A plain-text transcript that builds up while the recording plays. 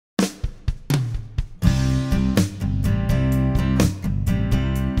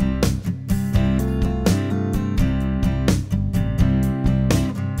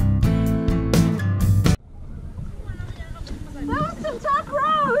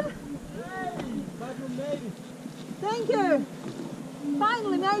Thank you.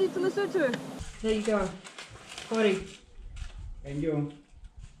 Finally made it to Lesotho. There you go. 40. Thank you.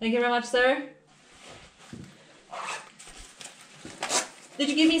 Thank you very much, sir. Did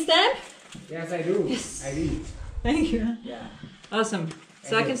you give me a stamp? Yes, I do. Yes. I did. Thank you. Yeah. Awesome. So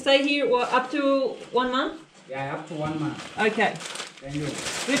Thank I can you. stay here up to 1 month? Yeah, up to 1 month. Okay. Thank you.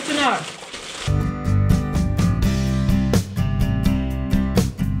 Good to know.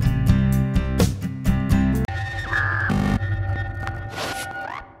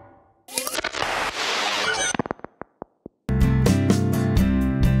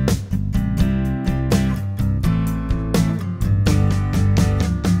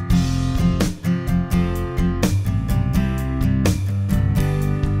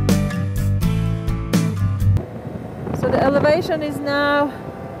 So the elevation is now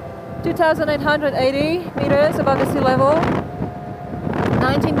 2,880 meters above the sea level,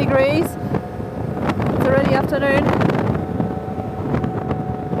 19 degrees, it's already afternoon,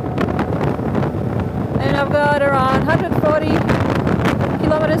 and I've got around 140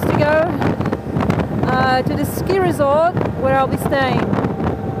 kilometers to go to the ski resort where I'll be staying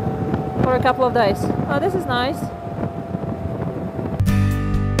for a couple of days. Oh, this is nice.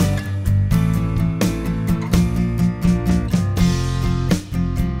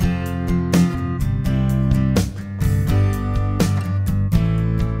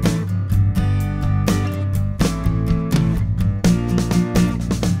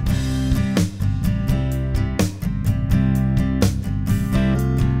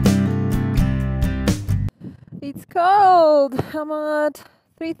 It's cold. I'm at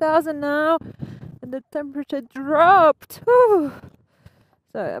 3,000 now and the temperature dropped. Whew.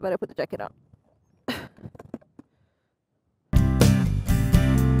 So I better put the jacket on.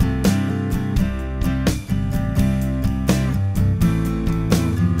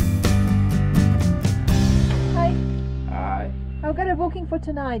 Hi. Hi. I've got a booking for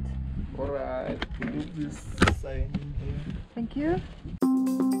tonight. Alright. You will sign here. Thank you.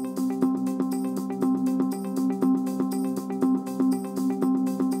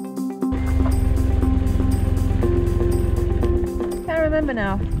 Can't remember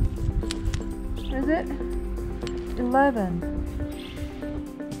now. What is it? 11.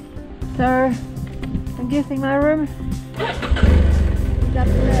 So I'm guessing my room is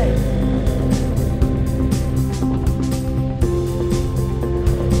upstairs.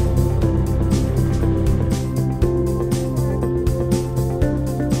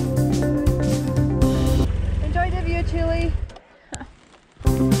 Enjoy the view, Chile.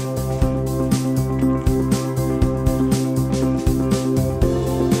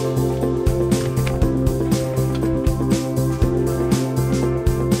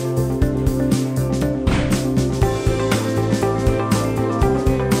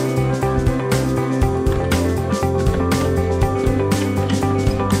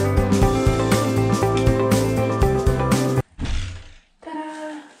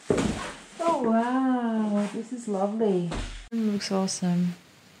 Lovely. Looks awesome.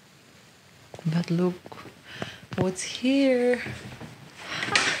 But look what's here.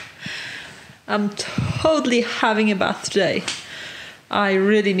 I'm totally having a bath today. I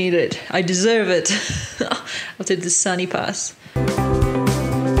really need it. I deserve it after this sunny pass.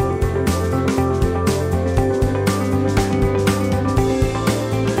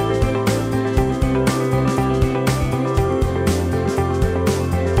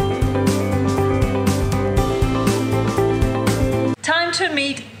 To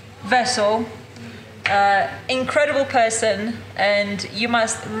meet Vessel, incredible person, and you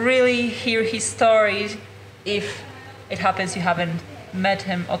must really hear his story if it happens you haven't met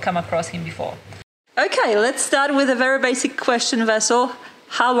him or come across him before. Okay, let's start with a very basic question, Vessel.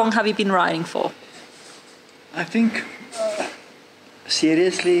 How long have you been riding for? I think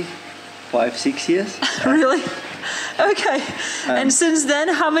seriously 5-6 years. Really? Okay. And since then,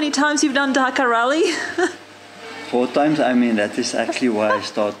 how many times you've done Dakar Rally? 4 times. I mean, that is actually why I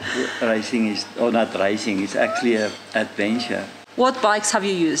started racing, or not racing, it's actually an adventure. What bikes have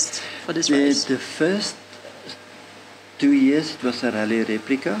you used for this race? The first 2 years it was a rally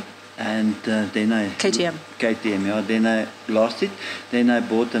replica, and then I... KTM. KTM, yeah. Then I lost it. Then I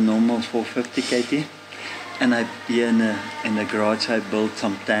bought a normal 450 KT, and here in the garage I built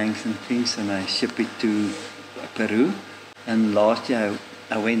some tanks and things, and I shipped it to Peru. And last year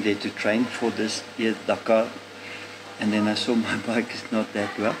I went there to train for this year Dakar. And then I saw my bike is not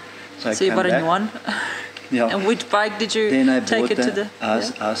that well. So you bought a new one? Yeah. And which bike did you take it to the...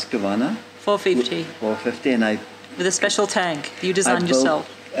 Husqvarna. 450. 450, and I... With a special tank you designed yourself.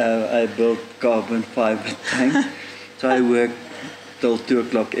 I built carbon fiber tank. So I worked till 2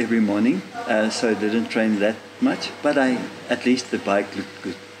 o'clock every morning, so I didn't train that much. But at least the bike looked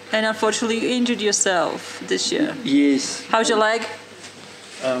good. And unfortunately, you injured yourself this year. Yes. How's your leg?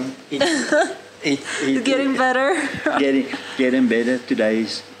 It's Getting better? getting better. Today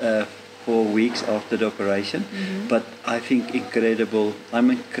is 4 weeks after the operation, but I think I'm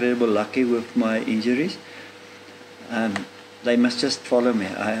incredible lucky with my injuries. They must just follow me.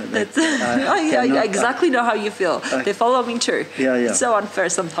 I exactly know how you feel. They follow me too. Yeah. It's so unfair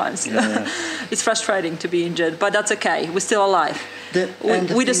sometimes. Yeah. It's frustrating to be injured, but that's okay. We're still alive.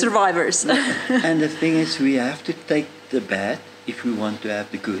 We're the survivors. And the thing is, we have to take the bad if we want to have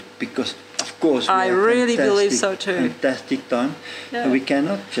the good, because of course I really believe so too. Fantastic time. Yeah. We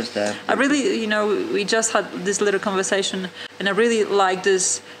cannot just have. I really, we just had this little conversation, and I really like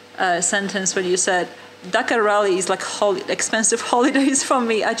this sentence when you said, Dakar Rally is like expensive holidays for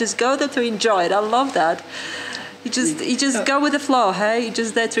me. I just go there to enjoy it. I love that. You just go with the flow, hey? You're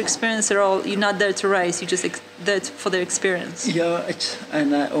just there to experience it all. You're not there to race. You're just there for the experience. Yeah,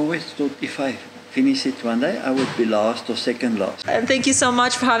 and I always thought if I finish it one day, I would be last or second last. And thank you so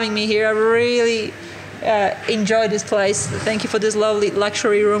much for having me here. I really enjoyed this place. Thank you for this lovely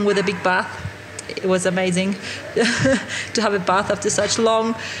luxury room with a big bath. It was amazing to have a bath after such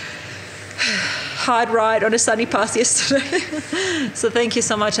long hard ride on a sunny path yesterday. So thank you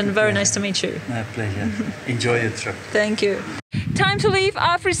so much, and very nice to meet you. My pleasure. Enjoy your trip. Thank you. Time to leave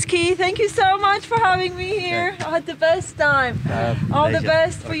after-ski. Thank you so much for having me here. I had the best time. All the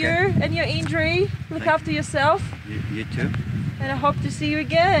best for you and your injury. Look after yourself. You too. And I hope to see you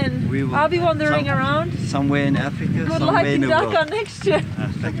again. I'll be wandering around. Somewhere in Africa, Good somewhere luck in in the world. Dakar next year.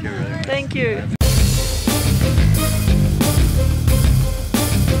 Thank you. Thank you.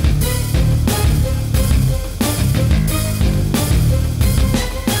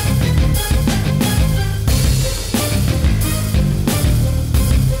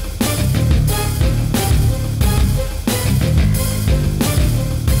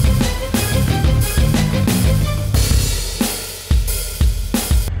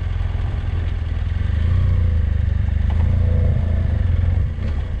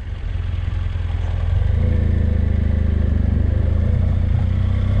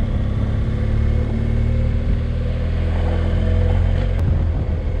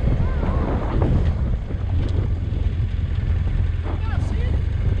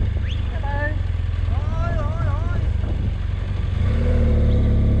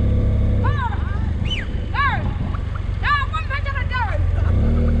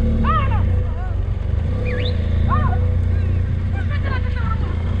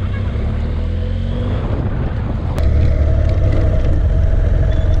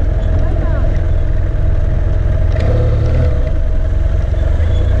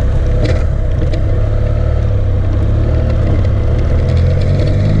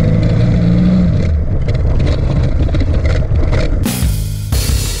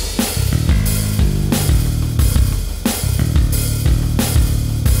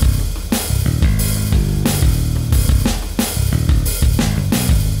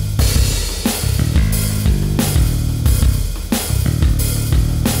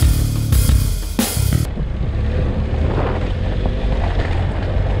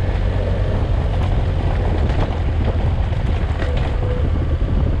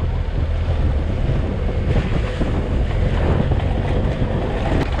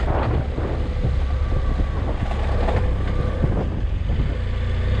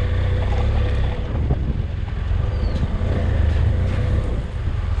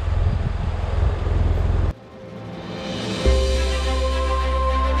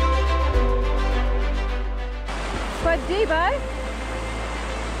 Quite deep, eh?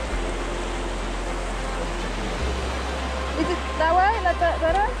 Is it that way? Like that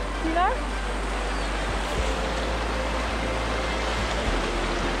better? Do you know?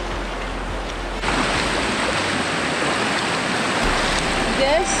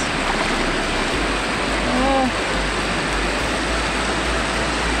 Yes. Oh.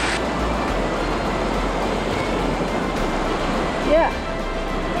 Yeah.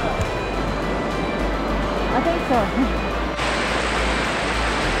 I think so.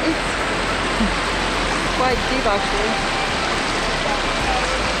 It's quite deep actually.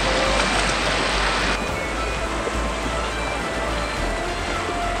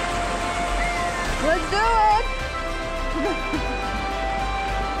 Let's do it!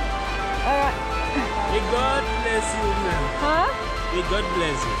 Alright. May God bless you, man. Huh? May God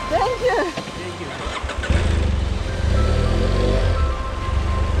bless you. Thank you. Thank you.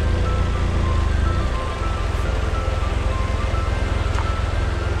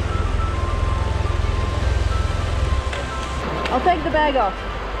 I'll take the bag off.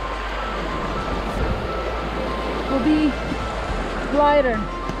 Will be lighter.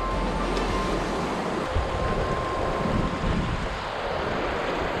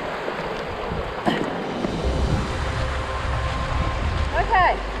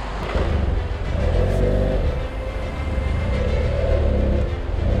 Okay.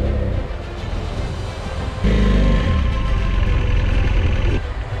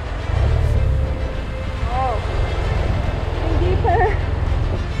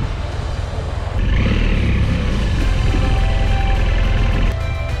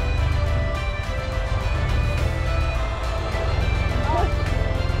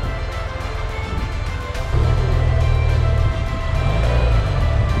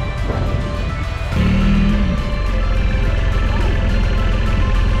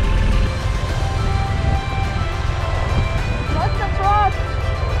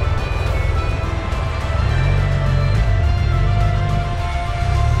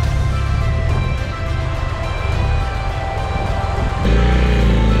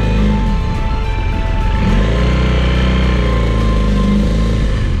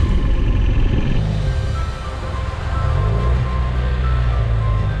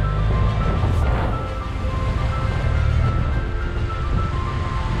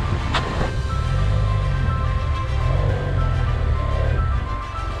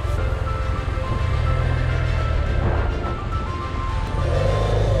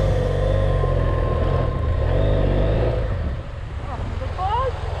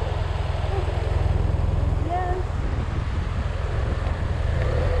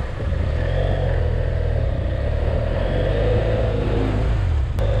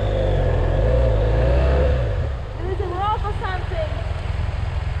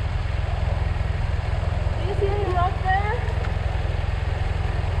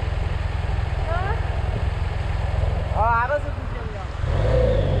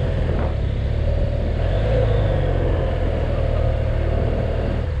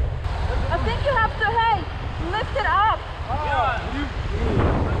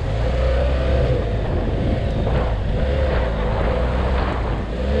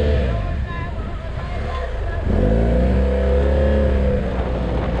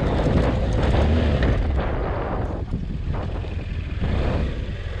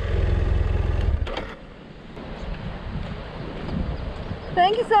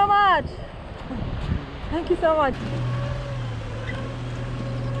 Thank you so much. Thank you so much.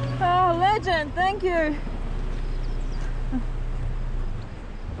 Oh, legend. Thank you.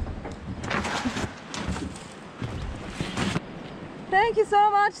 Thank you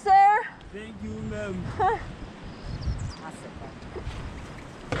so much, sir. Thank you, ma'am.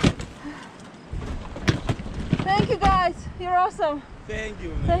 Thank you, guys. You're awesome. Thank you,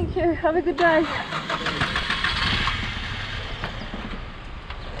 ma'am. Thank you. Have a good day.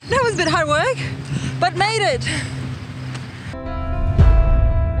 That was a bit hard work, but made it.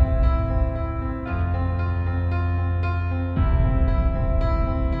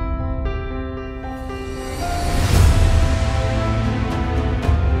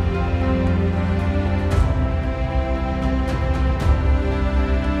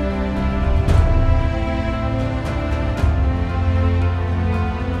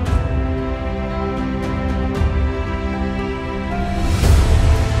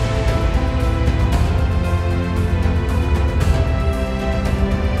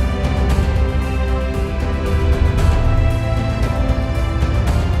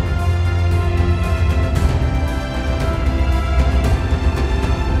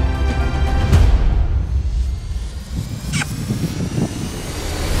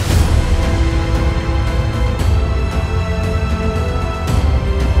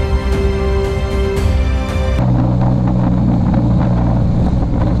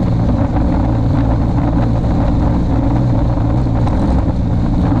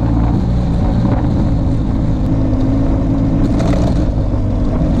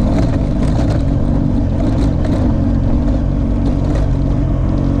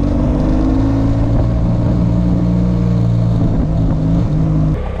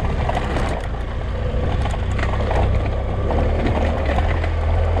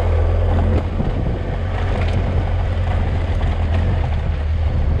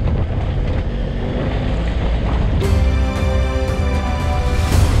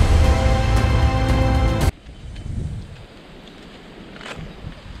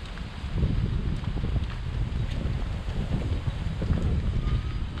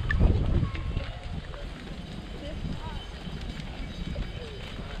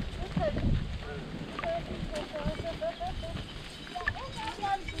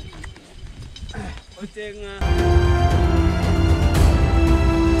 Oce nga.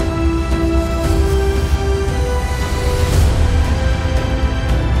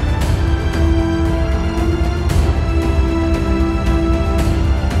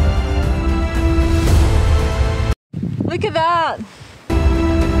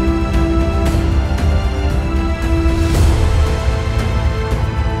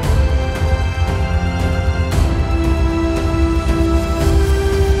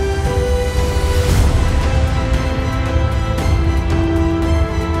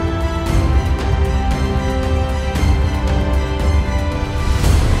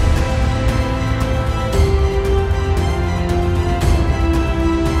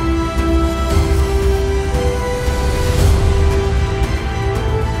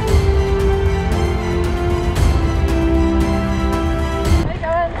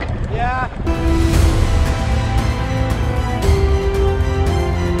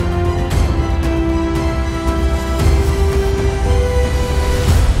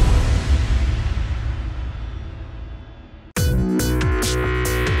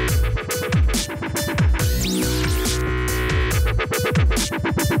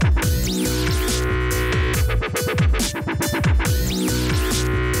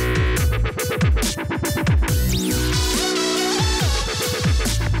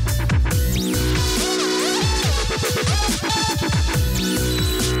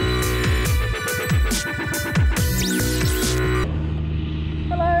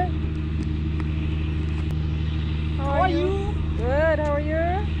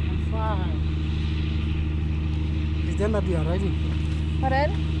 then that you are arriving?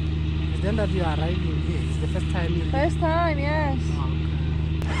 Pardon? It's then that you are arriving here. It's the first time you First time, yes.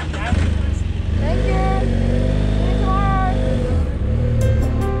 Okay. Thank you. See you tomorrow.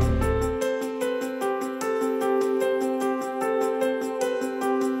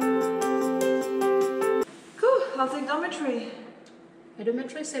 Cool. How's the dormitory? A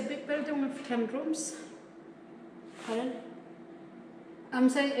dormitory is a big building with 10 rooms. Pardon? I'm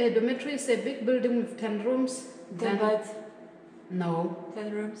saying a dormitory is a big building with 10 rooms. 10 beds. No,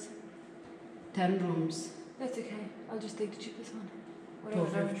 10 rooms. 10 rooms. That's okay. I'll just take the cheapest one. Whatever.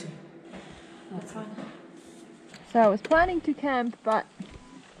 250. That's fine. So I was planning to camp, but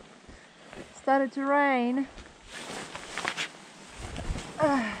it started to rain.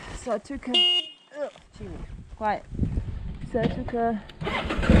 So I took a quiet. So I took a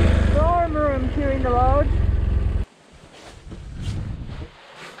dorm room here in the lodge.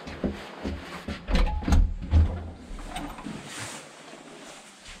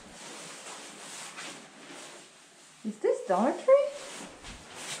 Is this dormitory?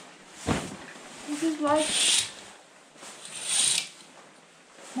 This is like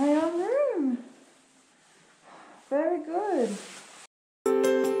my own room. Very good.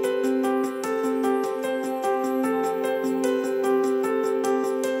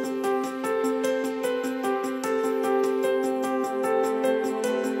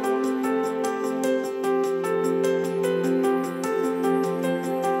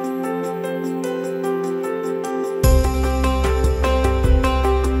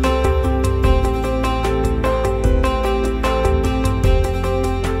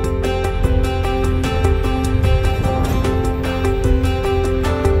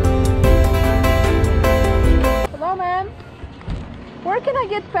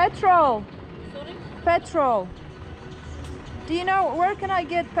 Petrol. Sorry? Petrol. Do you know where can I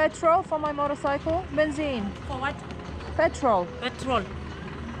get petrol for my motorcycle? Benzene. For what? Petrol. Petrol.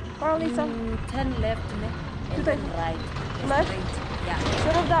 I'll need some. 10 left, and then right. Left? Straight. Yeah.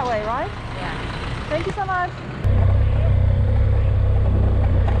 Sort of that way, right? Yeah. Thank you so much.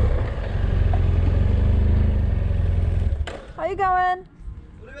 How you going?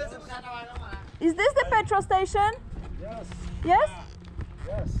 Is this the petrol station? Yes. Yes?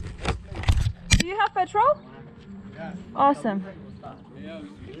 Yes. Do you have petrol? Yes. Awesome.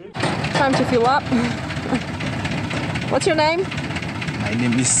 Time to fill up. What's your name? My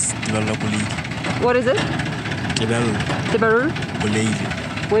name is Tibaru Kuleli. What is it? Tibaru Tibaru? Kuleli.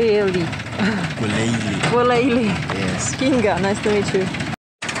 Whaley. Kuleli. Whaley. Yes. Kinga, nice to meet you.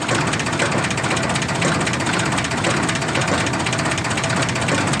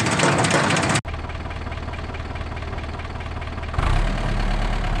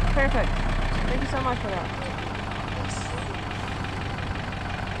 Perfect. Thank you so much for that.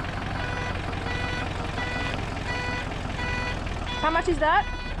 How much is that?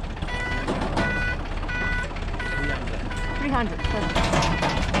 300. Perfect.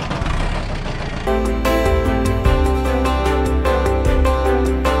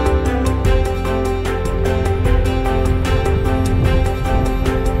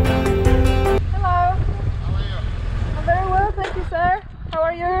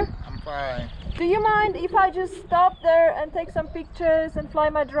 Do you mind if I just stop there and take some pictures and fly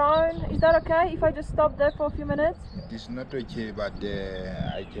my drone? Is that okay if I just stop there for a few minutes? It is not okay, but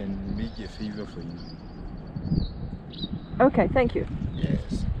I can make a favor for you. Okay, thank you.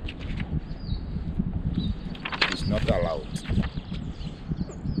 Yes. It's not allowed.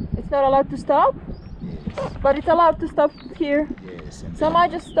 It's not allowed to stop? Yes. But it's allowed to stop here? Yes. So I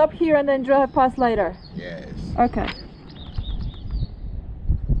might just stop here and then drive past later? Yes. Okay.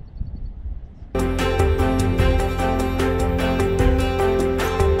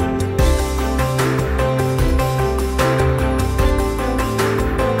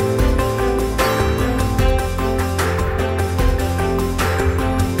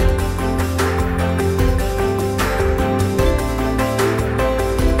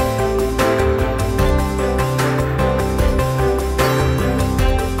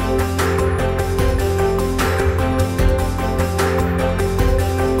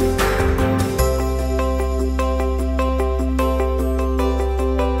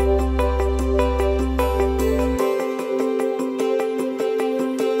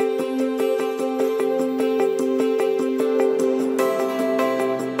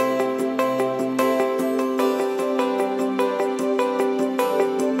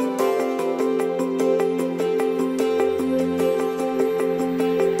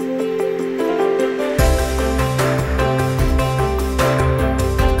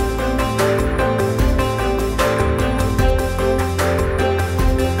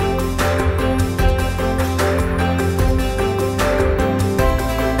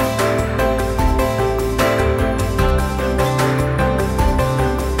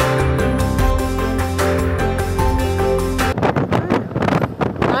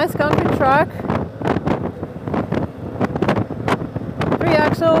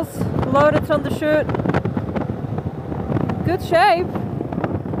 axles loaded on the chute. Good shape.